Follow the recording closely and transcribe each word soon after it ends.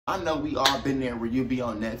I know we all been there where you be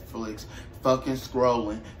on Netflix fucking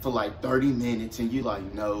scrolling for like 30 minutes and you like,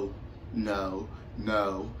 no, no,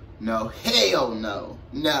 no, no, hell no,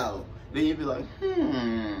 no. Then you be like,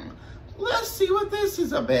 let's see what this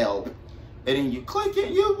is about. And then you click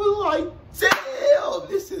it, you be like, damn,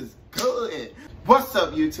 this is good. What's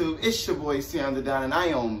up, YouTube? It's your boy, Sam the Don, and I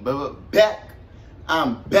am back.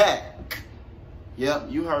 I'm back. Yep,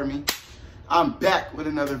 you heard me. I'm back with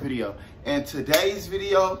another video. And today's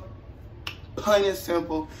video, plain and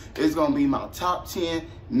simple, is gonna be my top 10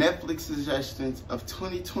 Netflix suggestions of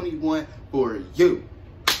 2021 for you.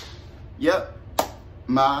 Yep,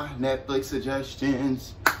 my Netflix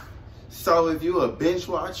suggestions. So if you a binge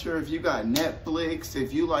watcher, if you got Netflix,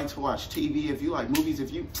 if you like to watch TV, if you like movies,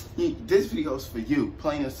 this video's for you,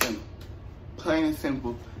 plain and simple. Plain and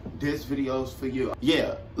simple, this video's for you.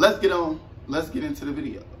 Yeah, let's get into the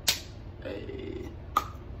video. Hey.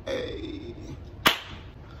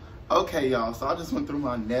 Okay, y'all, so I just went through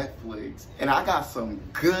my Netflix and I got some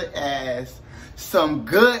good ass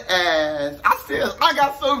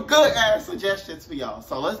suggestions for y'all.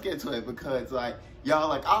 So let's get to it, because like y'all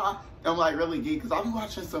like I'm like really geek because I be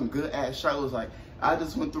watching some good ass shows. Like I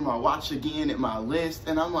just went through my watch again at my list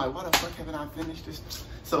and I'm like, why the fuck haven't I finished this?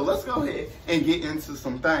 So let's go ahead and get into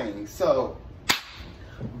some things. So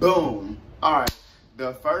boom. All right,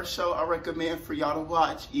 the first show I recommend for y'all to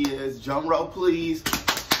watch is, drum roll please,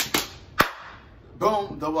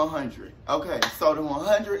 boom, The 100. Okay, so The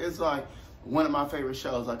 100 is like one of my favorite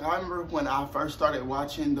shows. Like I remember when I first started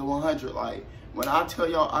watching The 100, like when I tell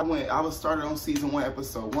y'all I was started on season 1,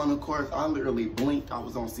 episode 1, of course, I literally blinked, I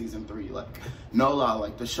was on season 3. Like, no lie,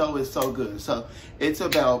 like the show is so good. So it's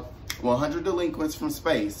about 100 delinquents from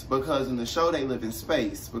space, because in the show they live in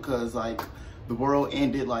space, because like the world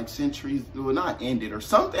ended like centuries, well not ended, or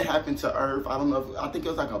something happened to Earth. I don't know, I think it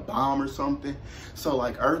was like a bomb or something. So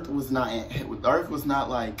like Earth was not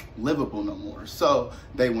like livable no more. So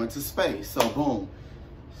they went to space. So boom,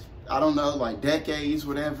 I don't know, like decades,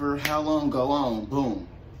 whatever, how long go on, boom.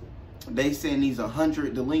 They send these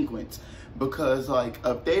 100 delinquents, because like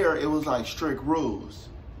up there, it was like strict rules.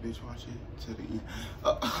 Bitch, watch it to the end.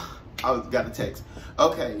 I got a text.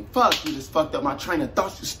 Okay, fuck, you just fucked up my train of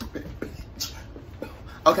thought, you stupid bitch.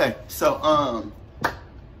 Okay, so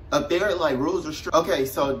up there, like rules are strict. Okay,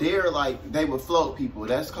 so there, like they would float people.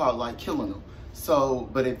 That's called like killing them. So,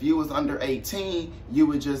 but if you was under 18, you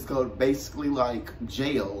would just go basically like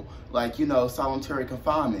jail, like, you know, solitary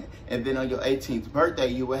confinement. And then on your 18th birthday,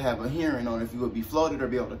 you would have a hearing on if you would be floated or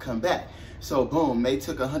be able to come back. So boom, they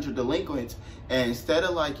took 100 delinquents, and instead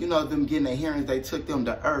of like, you know, them getting their hearings, they took them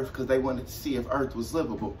to Earth because they wanted to see if Earth was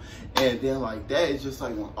livable. And then like that is just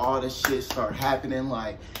like when all this shit start happening.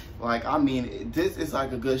 Like I mean, this is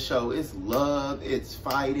like a good show. It's love, it's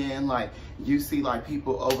fighting, like you see like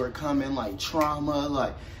people overcoming like trauma.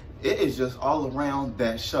 Like it is just all around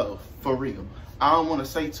that show, for real. I don't want to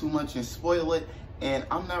say too much and spoil it, and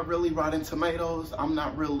I'm not really Rotten Tomatoes. I'm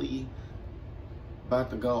not really about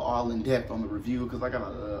to go all in depth on the review because I got a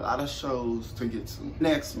lot of shows to get to.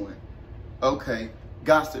 Next one, okay,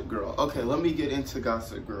 Gossip Girl. Okay, let me get into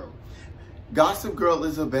Gossip Girl. Gossip Girl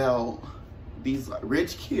is about these like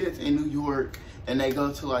rich kids in New York, and they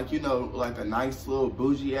go to like, you know, like a nice little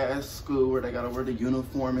bougie ass school where they gotta wear the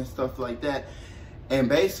uniform and stuff like that. And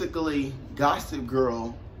basically, Gossip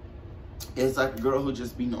Girl is like a girl who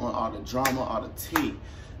just be knowing all the drama, all the tea.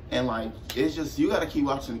 And like, it's just, you gotta keep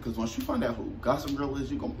watching it, because once you find out who Gossip Girl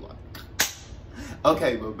is, you're gonna be like,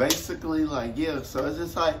 okay, but basically like, yeah, so it's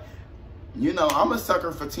just like, you know, I'm a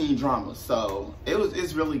sucker for teen drama, so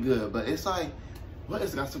it's really good. But it's like, what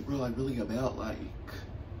is Gossip Girl like really about? Like,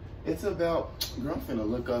 it's about, girl, I'm finna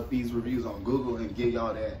look up these reviews on Google and give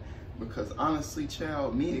y'all that, because honestly,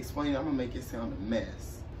 child, me explaining, I'm gonna make it sound a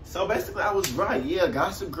mess. So basically, I was right. Yeah,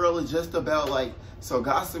 Gossip Girl is just about like, so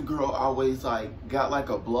Gossip Girl always like got like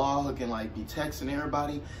a blog and like be texting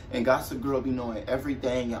everybody, and Gossip Girl be knowing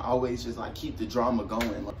everything and always just like keep the drama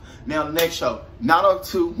going. Now the next show,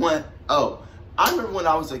 90210. I remember when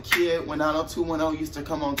I was a kid, when 90210 used to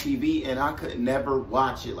come on TV, and I could never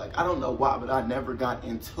watch it. Like, I don't know why, but I never got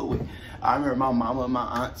into it. I remember my mama and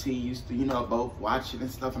my auntie used to, you know, both watch it and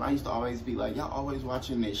stuff, and I used to always be like, y'all always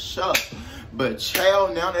watching this show. But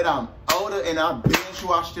child, now that I'm older and I binge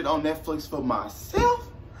watched it on Netflix for myself,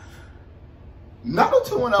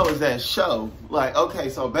 90210 is that show. Like, okay,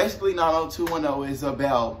 so basically 90210 is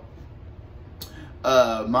about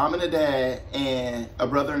mom and a dad and a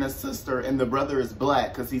brother and a sister, and the brother is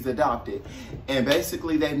black because he's adopted. And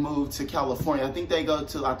basically they moved to California. I think they go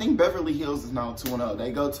to, I think Beverly Hills is 90210.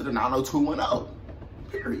 They go to the 90210,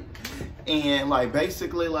 period. And like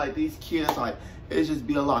basically like these kids, like it just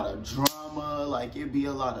be a lot of drama, like it be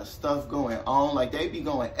a lot of stuff going on, like they be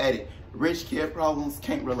going at it. Rich kid problems,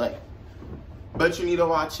 can't relate. But you need to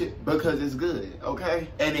watch it because it's good, okay?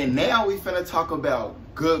 And then now we finna talk about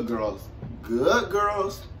Good Girls. Good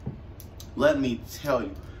Girls, let me tell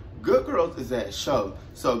you, Good Girls is that show.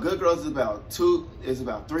 So Good Girls is about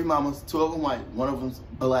three mamas, two of them white, one of them's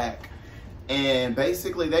black. And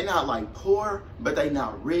basically they not like poor, but they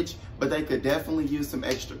not rich, but they could definitely use some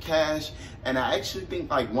extra cash. And I actually think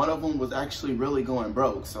like one of them was actually really going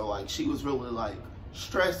broke. So like she was really like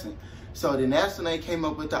stressing. So then that's when they came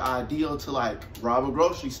up with the idea to like rob a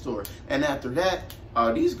grocery store. And after that,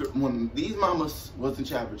 when these mamas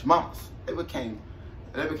wasn't average mamas, they became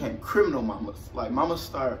criminal mamas. Like mamas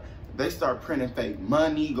start printing fake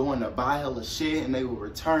money, going to buy hella shit, and they will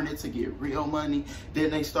return it to get real money.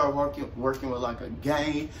 Then they start working with like a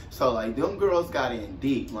gang. So like them girls got in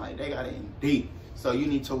deep, like they got in deep. So you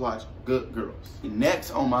need to watch Good Girls.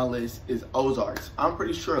 Next on my list is Ozark. I'm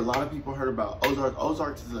pretty sure a lot of people heard about Ozark.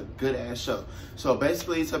 Ozark is a good ass show. So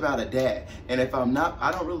basically it's about a dad. And if I'm not,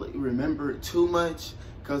 I don't really remember it too much,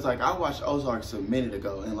 cause like I watched Ozark a minute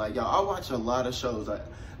ago, and like y'all, I watch a lot of shows.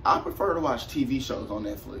 I prefer to watch TV shows on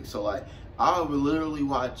Netflix. So like I would literally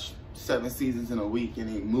watch 7 seasons in a week and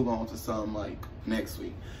then move on to some like next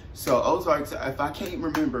week. So Ozark, if I can't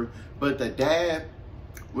remember, but the dad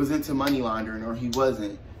was into money laundering, or he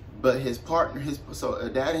wasn't, but his partner,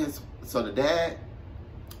 the dad,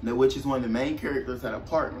 which is one of the main characters, had a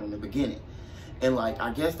partner in the beginning. And like,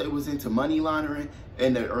 I guess they was into money laundering,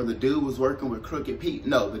 and the dude was working with crooked people.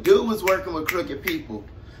 No, the dude was working with crooked people,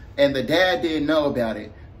 and the dad didn't know about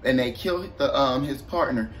it. And they killed his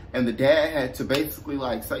partner, and the dad had to basically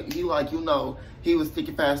like say, he was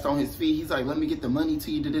sticking fast on his feet. He's like, let me get the money to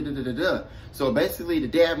you, da-da-da-da-da. So basically the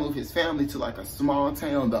dad moved his family to like a small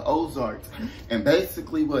town, the Ozarks. And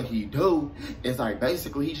basically what he do is like,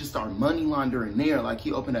 basically he just started money laundering there. Like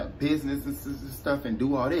he opened up businesses and stuff and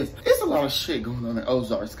do all this. It's a lot of shit going on in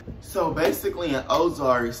Ozarks. So basically in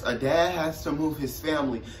Ozarks, a dad has to move his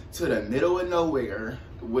family to the middle of nowhere,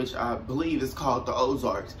 which I believe is called the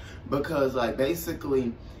Ozarks, because like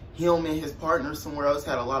basically him and his partner somewhere else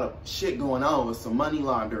had a lot of shit going on with some money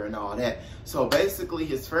laundering and all that. So basically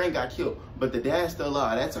his friend got killed, but the dad's still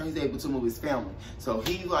alive. That's how he's able to move his family. So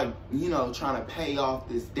he's like, trying to pay off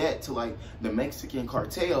this debt to like the Mexican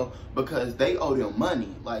cartel, because they owed him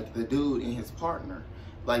money, like the dude and his partner.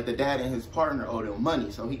 Like the dad and his partner owed him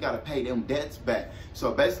money, so he got to pay them debts back.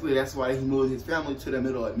 So basically that's why he moved his family to the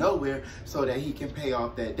middle of nowhere, so that he can pay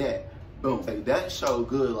off that debt. Boom. Like, that show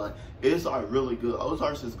good. Like, it's like really good.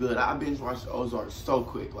 Ozarks is good. I binge watched Ozarks so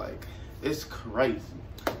quick. Like, it's crazy.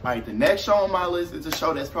 All right, the next show on my list is a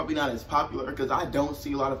show that's probably not as popular, because I don't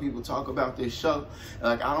see a lot of people talk about this show.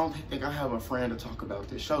 Like, I don't think I have a friend to talk about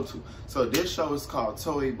this show to. So this show is called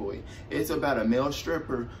Toy Boy. It's about a male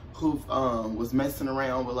stripper who was messing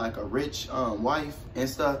around with like a rich wife and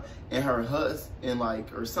stuff, and her husband,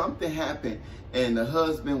 like, or something happened, and the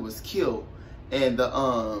husband was killed, and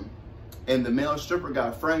the male stripper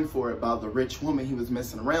got framed for it by the rich woman he was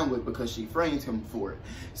messing around with, because she framed him for it.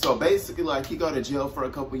 So basically, like, he go to jail for a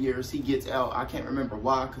couple years. He gets out. I can't remember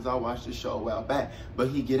why, because I watched the show a while back, but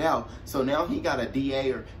he get out. So now he got a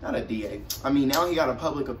DA, or not a DA. I mean, now he got a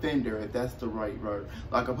public offender, if that's the right word.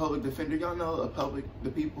 Like a public defender. Y'all know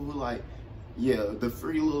the people who like, yeah, the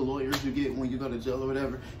free little lawyers you get when you go to jail or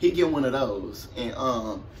whatever. He get one of those. And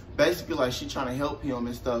basically, like, she trying to help him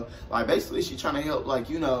and stuff. Like, basically, she trying to help, like,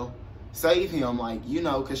 save him, like,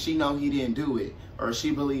 because she know he didn't do it, or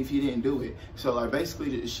she believe he didn't do it. So like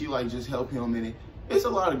basically she like just help him in it. It's a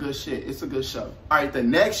lot of good shit. It's a good show. All right, the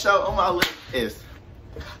next show on my list is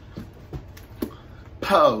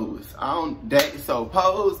Pose. So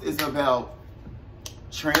Pose is about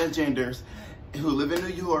transgenders who live in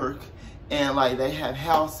New York, and like they have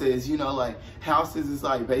houses. Like houses is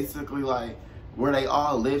like basically like where they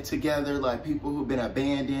all live together, like people who've been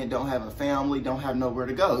abandoned, don't have a family, don't have nowhere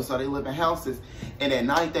to go. So they live in houses, and at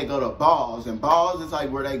night they go to balls, and balls is like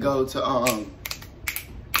where they go to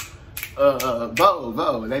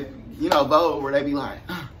Vogue. They, Vogue, where they be like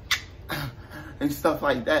and stuff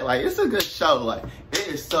like that. Like, it's a good show. Like, it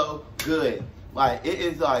is so good. Like, it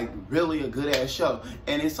is like really a good ass show,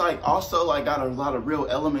 and it's like also like got a lot of real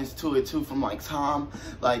elements to it too, from like time,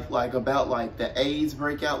 like about like the AIDS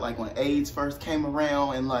breakout, like when AIDS first came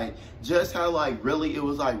around, and like just how like really it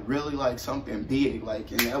was like really like something big, like,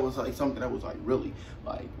 and that was like something that was like really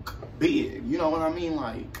like big, you know what I mean?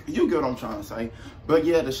 Like, you get what I'm trying to say. But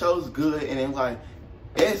yeah, the show's good, and then like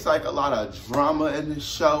It's like a lot of drama in the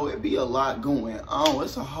show. It be a lot going on.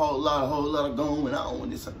 It's a whole lot going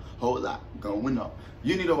on. It's a whole lot going on.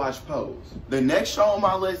 You need to watch Pose. The next show on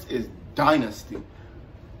my list is Dynasty.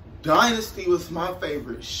 Dynasty was my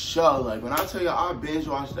favorite show. Like, when I tell you I binge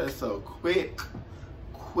watched that so quick.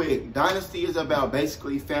 Dynasty is about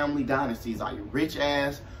basically family dynasties, like rich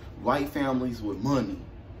ass white families with money.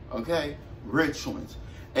 Okay? Rich ones.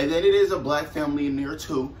 And then it is a black family in there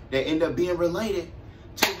too that end up being related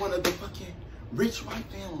to one of the fucking rich white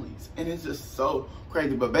families. And it's just so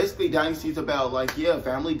crazy. But basically Dynasty is about, like, yeah,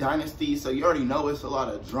 family dynasty. So you already know it's a lot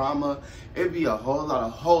of drama. It'd be a whole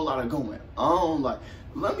lot of going on. Like,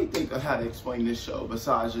 let me think of how to explain this show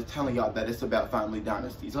besides just telling y'all that it's about family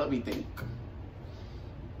dynasties. Let me think.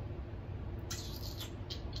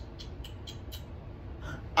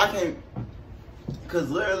 I can't, because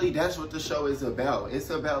literally that's what the show is about. It's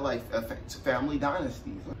about, like, family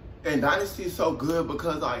dynasties. And Dynasty is so good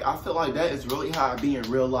because, like, I feel like that is really how it be in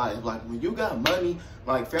real life. Like, when you got money,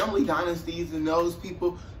 like, family dynasties and those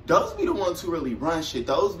people, those be the ones who really run shit.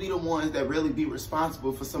 Those be the ones that really be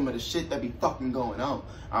responsible for some of the shit that be fucking going on.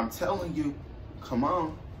 I'm telling you, come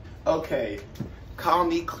on. Okay, call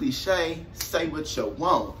me cliche, say what you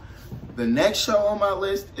want. The next show on my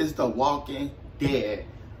list is The Walking Dead.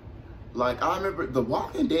 Like, I remember The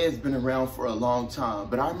Walking Dead's been around for a long time,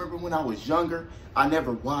 but I remember when I was younger, I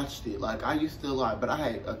never watched it. Like, I used to, like, but I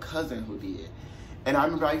had a cousin who did. And I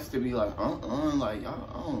remember I used to be like, like, I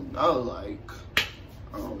don't know, like,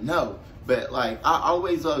 I don't know. But, like, I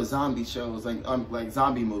always loved zombie shows, like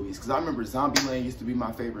zombie movies, because I remember Zombieland used to be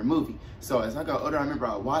my favorite movie. So as I got older, I remember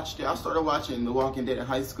I watched it. I started watching The Walking Dead in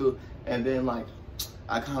high school, and then, like,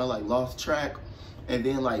 I kind of, like, lost track. And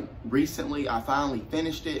then, like, recently, I finally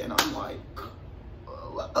finished it, and I'm like,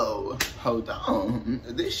 oh, hold on,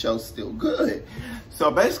 this show's still good.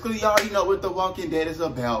 So basically, y'all already know what The Walking Dead is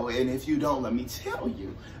about, and if you don't, let me tell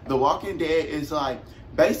you. The Walking Dead is, like,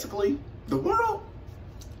 basically, the world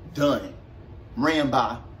done, ran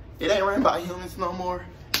by. It ain't ran by humans no more,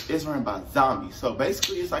 it's ran by zombies. So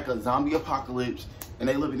basically, it's like a zombie apocalypse, and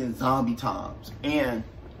they living in zombie times. And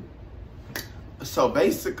so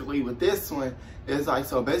basically, with this one, it's like,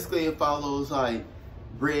 so basically it follows, like,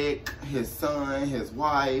 Rick, his son, his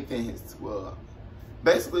wife, and his, well,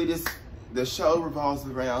 basically the show revolves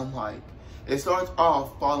around, like, it starts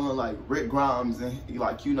off following, like, Rick Grimes and,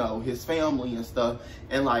 like, you know, his family and stuff,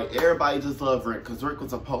 and, like, everybody just loved Rick, because Rick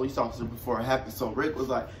was a police officer before it happened, so Rick was,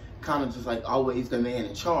 like, kind of just, like, always the man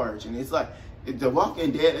in charge. And it's like, The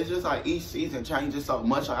Walking Dead, it's just like each season changes so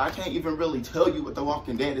much. Like, I can't even really tell you what The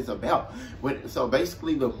Walking Dead is about. So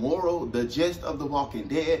basically, the gist of The Walking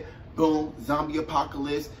Dead, boom, zombie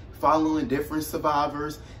apocalypse, following different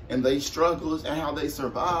survivors and their struggles and how they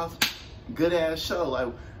survive. Good ass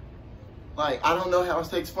show. Like, I don't know how else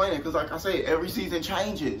to explain it, because like I say, every season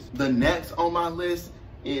changes. The next on my list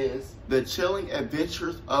is The Chilling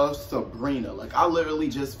Adventures of Sabrina. Like, I literally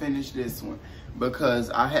just finished this one because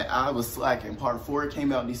I was slacking. Part 4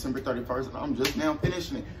 came out December 31st, and I'm just now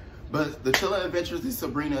finishing it. But The Chilling Adventures of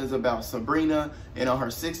Sabrina is about Sabrina, and on her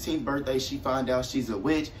 16th birthday, she find out she's a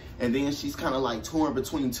witch, and then she's kind of like torn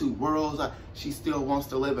between two worlds. Like, she still wants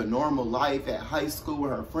to live a normal life at high school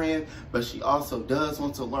with her friends, but she also does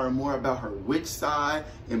want to learn more about her witch side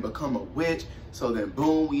and become a witch. So then,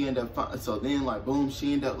 boom, she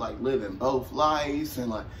end up like living both lives, and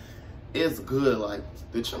like, it's good. Like,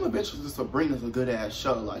 The Chilling Adventures of Sabrina is a good ass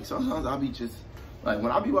show. Like, sometimes I'll be just like,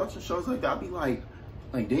 when I be watching shows like that, I'll be like,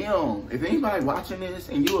 damn, if anybody watching this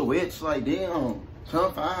and you a witch, like, damn,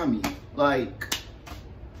 come find me. Like,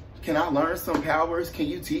 can I learn some powers? Can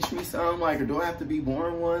you teach me some? Like, or do I have to be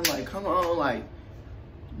born one? Like, come on, like,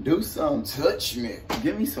 do some, touch me,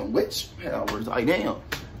 give me some witch powers. Like, damn.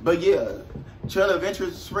 But yeah, Chilling Adventures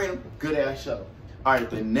of Sabrina, good ass show. All right,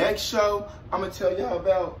 the next show I'm gonna tell y'all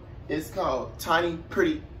about is called Tiny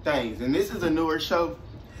Pretty Things, and this is a newer show.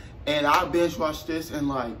 And I binge watched this in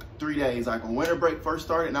like 3 days. Like, when winter break first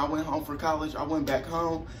started and I went home for college, I went back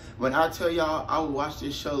home. When I tell y'all, I would watch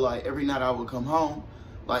this show like every night I would come home,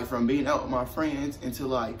 like from being out with my friends until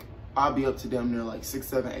like I'll be up to them near like 6,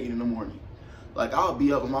 7, 8 in the morning. Like, I'll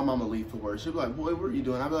be up when my mama leave for work. She'll be like, boy, what are you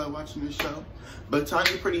doing? I'll be like, watching this show. But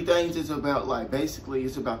Tiny Pretty Things is about, like, basically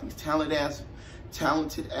it's about these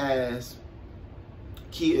talented ass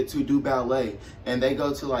kids who do ballet, and they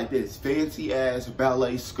go to like this fancy ass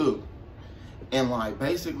ballet school, and like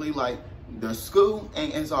basically like the school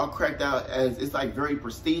ain't as all cracked out as, it's like very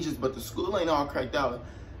prestigious, but the school ain't all cracked out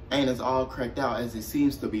ain't as all cracked out as it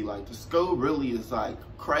seems to be. Like, the school really is like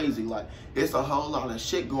crazy. Like, it's a whole lot of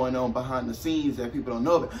shit going on behind the scenes that people don't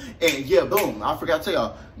know about. And yeah, boom, I forgot to tell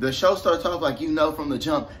y'all, the show starts off like, you know from the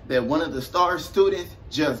jump that one of the star students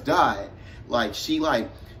just died. Like, she like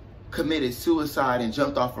committed suicide and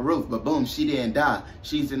jumped off a roof, but boom, she didn't die.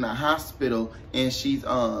 She's in the hospital and she's in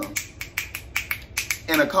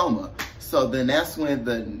a coma. So then that's when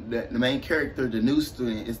the main character, the new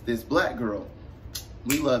student, is this black girl.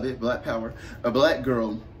 We love it, black power. A black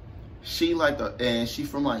girl. She like and she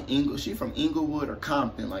from like Inglewood or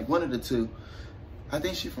Compton, like one of the two. I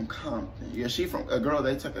think she from Compton. Yeah, she from a girl.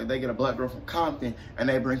 They get a black girl from Compton and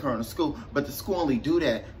they bring her into school. But the school only do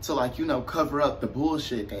that to, like, you know, cover up the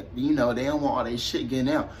bullshit that, you know, they don't want all that shit getting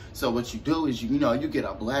out. So what you do is you know, you get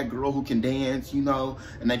a black girl who can dance, you know,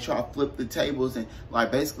 and they try to flip the tables and like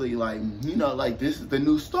basically like, you know, like this is the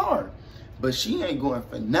new star. But she ain't going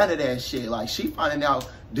for none of that shit. Like, she finding out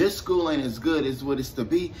this school ain't as good as what it's to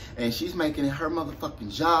be, and she's making it her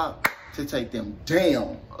motherfucking job to take them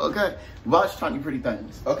down, okay? Watch Tiny Pretty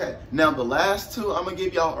Things, okay? Now, the last two I'm gonna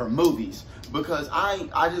give y'all are movies, because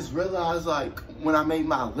I just realized, like, when I made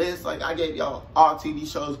my list, like, I gave y'all all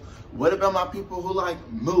TV shows. What about my people who like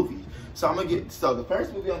movies? So the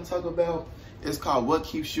first movie I'm talking about is called What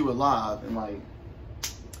Keeps You Alive, and like,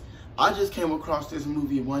 I just came across this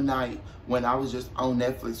movie one night when I was just on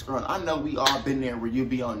Netflix scrolling. I know we all been there where you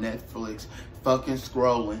be on Netflix fucking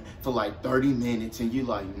scrolling for like 30 minutes and you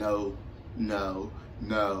like, no, no,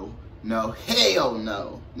 no, no, hell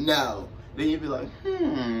no, no. Then you be like,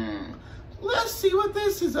 let's see what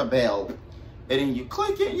this is about. And then you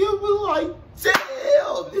click it, you be like,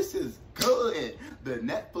 damn, this is good. The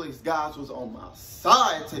Netflix guys was on my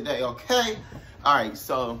side today, okay? All right,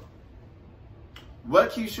 so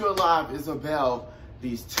What Keeps You Alive is about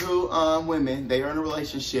these two women. They are in a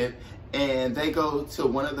relationship and they go to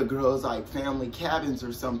one of the girls' like family cabins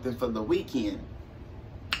or something for the weekend.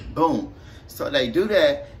 Boom. So they do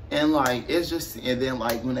that and like it's just, and then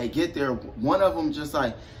like when they get there, one of them just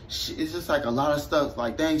like, it's just like a lot of stuff,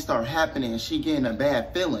 like things start happening and she getting a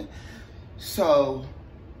bad feeling. So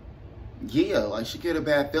yeah, like she get a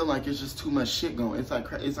bad feeling, like it's just too much shit going. It's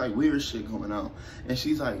like weird shit going on. And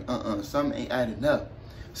she's like, something ain't adding up.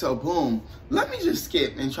 So boom, let me just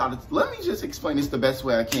skip and let me just explain this the best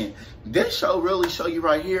way I can. This show really show you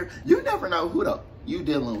right here, you never know who you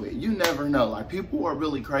dealing with. You never know. Like, people are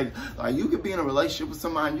really crazy. Like, you could be in a relationship with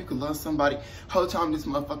somebody, you could love somebody, whole time this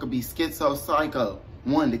motherfucker be schizo psycho,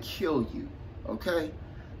 wanting to kill you, okay?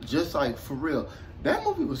 Just like, for real. That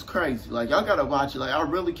movie was crazy. Like, y'all gotta watch it. Like, I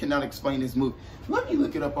really cannot explain this movie. Let me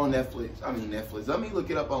look it up on Netflix. Let me look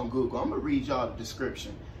it up on Google. I'm gonna read y'all the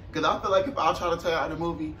description. Because I feel like if I try to tell y'all the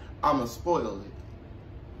movie, I'm gonna spoil it.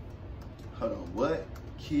 Hold on. What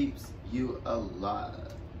keeps you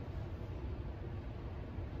alive?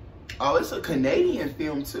 Oh, it's a Canadian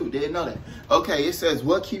film too. Didn't know that. Okay, it says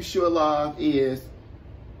What Keeps You Alive is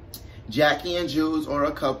Jackie and Jules are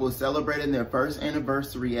a couple celebrating their first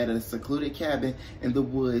anniversary at a secluded cabin in the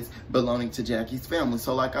woods belonging to Jackie's family.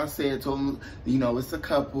 So like I said, told them, you know, it's a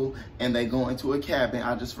couple and they go into a cabin.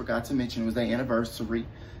 I just forgot to mention it was their anniversary.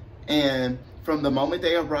 And from the moment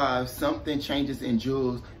they arrive, something changes in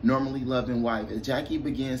Jules' normally loving wife as Jackie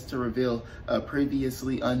begins to reveal a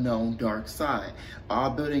previously unknown dark side,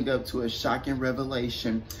 all building up to a shocking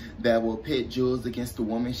revelation that will pit Jules against the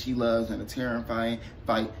woman she loves in a terrifying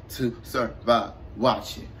fight to survive.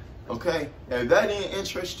 Watch it, okay? If that didn't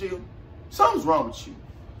interest you, something's wrong with you,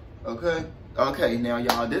 okay? Okay, now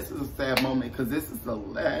y'all, this is a sad moment because this is the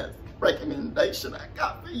last recommendation I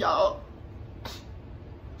got for y'all.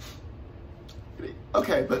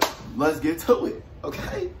 Okay, but let's get to it,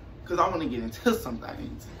 okay? Because I want to get into some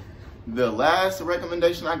things. The last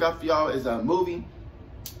recommendation I got for y'all is a movie,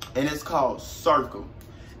 and it's called Circle.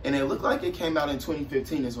 And it looked like it came out in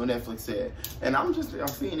 2015 is what Netflix said. And I'm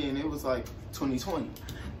seeing it and it was like 2020.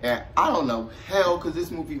 And I don't know how, because this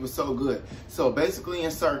movie was so good. So basically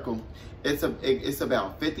in Circle, it's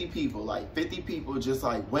about 50 people. Like 50 people just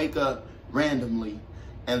like wake up randomly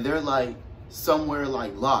and they're like somewhere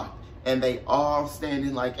like locked. And they all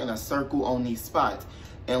standing like in a circle on these spots.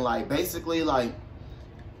 And like basically like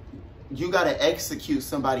you gotta execute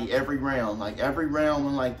somebody every round. Like every round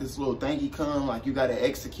when like this little thingy come, like you gotta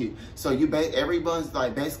execute. So everyone's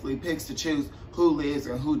like basically picks to choose who lives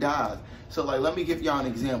and who dies. So like let me give y'all an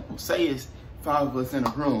example. Say it's 5 of us in a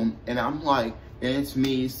room and I'm like, and it's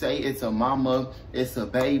me, say it's a mama, it's a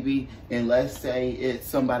baby, and let's say it's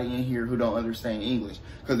somebody in here who don't understand English.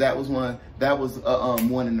 Cause that was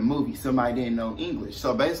one in the movie, somebody didn't know English.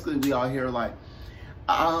 So basically we all hear like,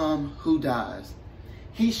 who dies?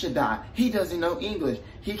 He should die. He doesn't know English.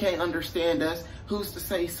 He can't understand us. Who's to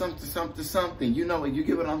say something, something, something? You know what? You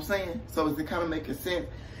get what I'm saying? So it's kind of making sense.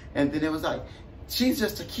 And then it was like, she's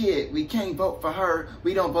just a kid. We can't vote for her.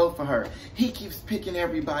 We don't vote for her. He keeps picking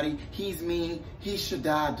everybody. He's mean. He should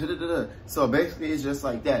die. Da, da, da, da. So basically, it's just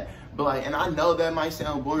like that. But like, and I know that might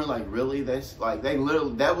sound boring. Like, really? That's like, they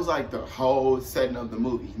literally, that was like the whole setting of the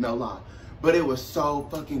movie. No lie. But it was so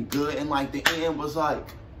fucking good. And like, the end was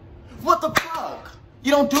like, what the fuck?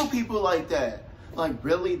 You don't do people like that. Like,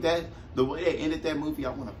 really? That, the way they ended that movie, I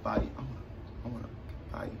want to fight. I want to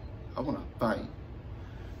fight. I want to fight.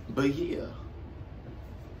 But yeah.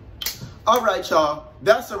 All right, y'all.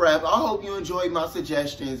 That's a wrap. I hope you enjoyed my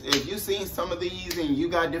suggestions. If you've seen some of these and you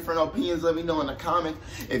got different opinions, let me know in the comments.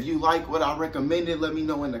 If you like what I recommended, let me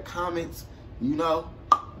know in the comments. You know?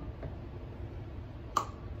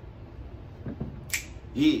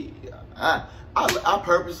 Yeah. I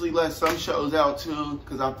purposely let some shows out too,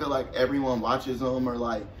 because I feel like everyone watches them, or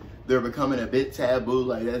like they're becoming a bit taboo.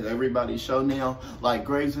 Like, that's everybody's show now. Like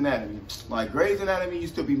Grey's Anatomy. Like, Grey's Anatomy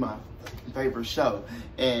used to be my favorite show.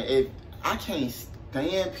 And if I can't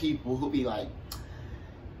stand people who be like,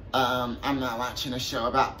 I'm not watching a show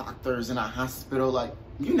about doctors in a hospital. Like,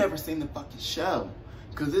 you never seen the fucking show.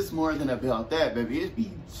 Because it's more than about that, baby. It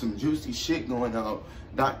be some juicy shit going on.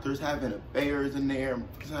 Doctors having affairs in there,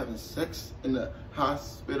 having sex in the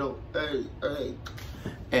hospital. Hey, hey.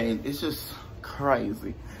 And it's just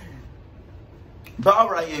crazy. But all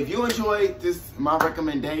right, if you enjoyed my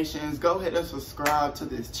recommendations, go ahead and subscribe to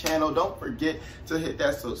this channel. Don't forget to hit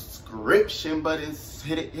that subscription button.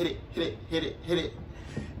 Hit it, hit it, hit it, hit it, hit it.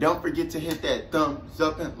 Don't forget to hit that thumbs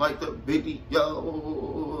up and like the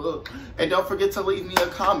video. And don't forget to leave me a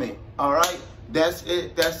comment. All right, that's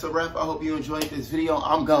it. That's a wrap. I hope you enjoyed this video.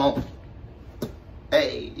 I'm gone.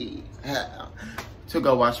 Hey, to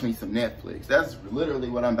go watch me some Netflix. That's literally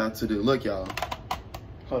what I'm about to do. Look, y'all.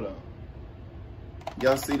 Hold on.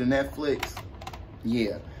 Y'all see the Netflix?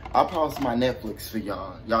 Yeah. I paused my Netflix for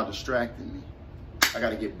y'all. Y'all distracted me. I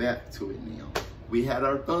gotta get back to it now. We had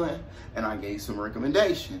our fun, and I gave some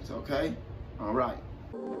recommendations, okay? All right.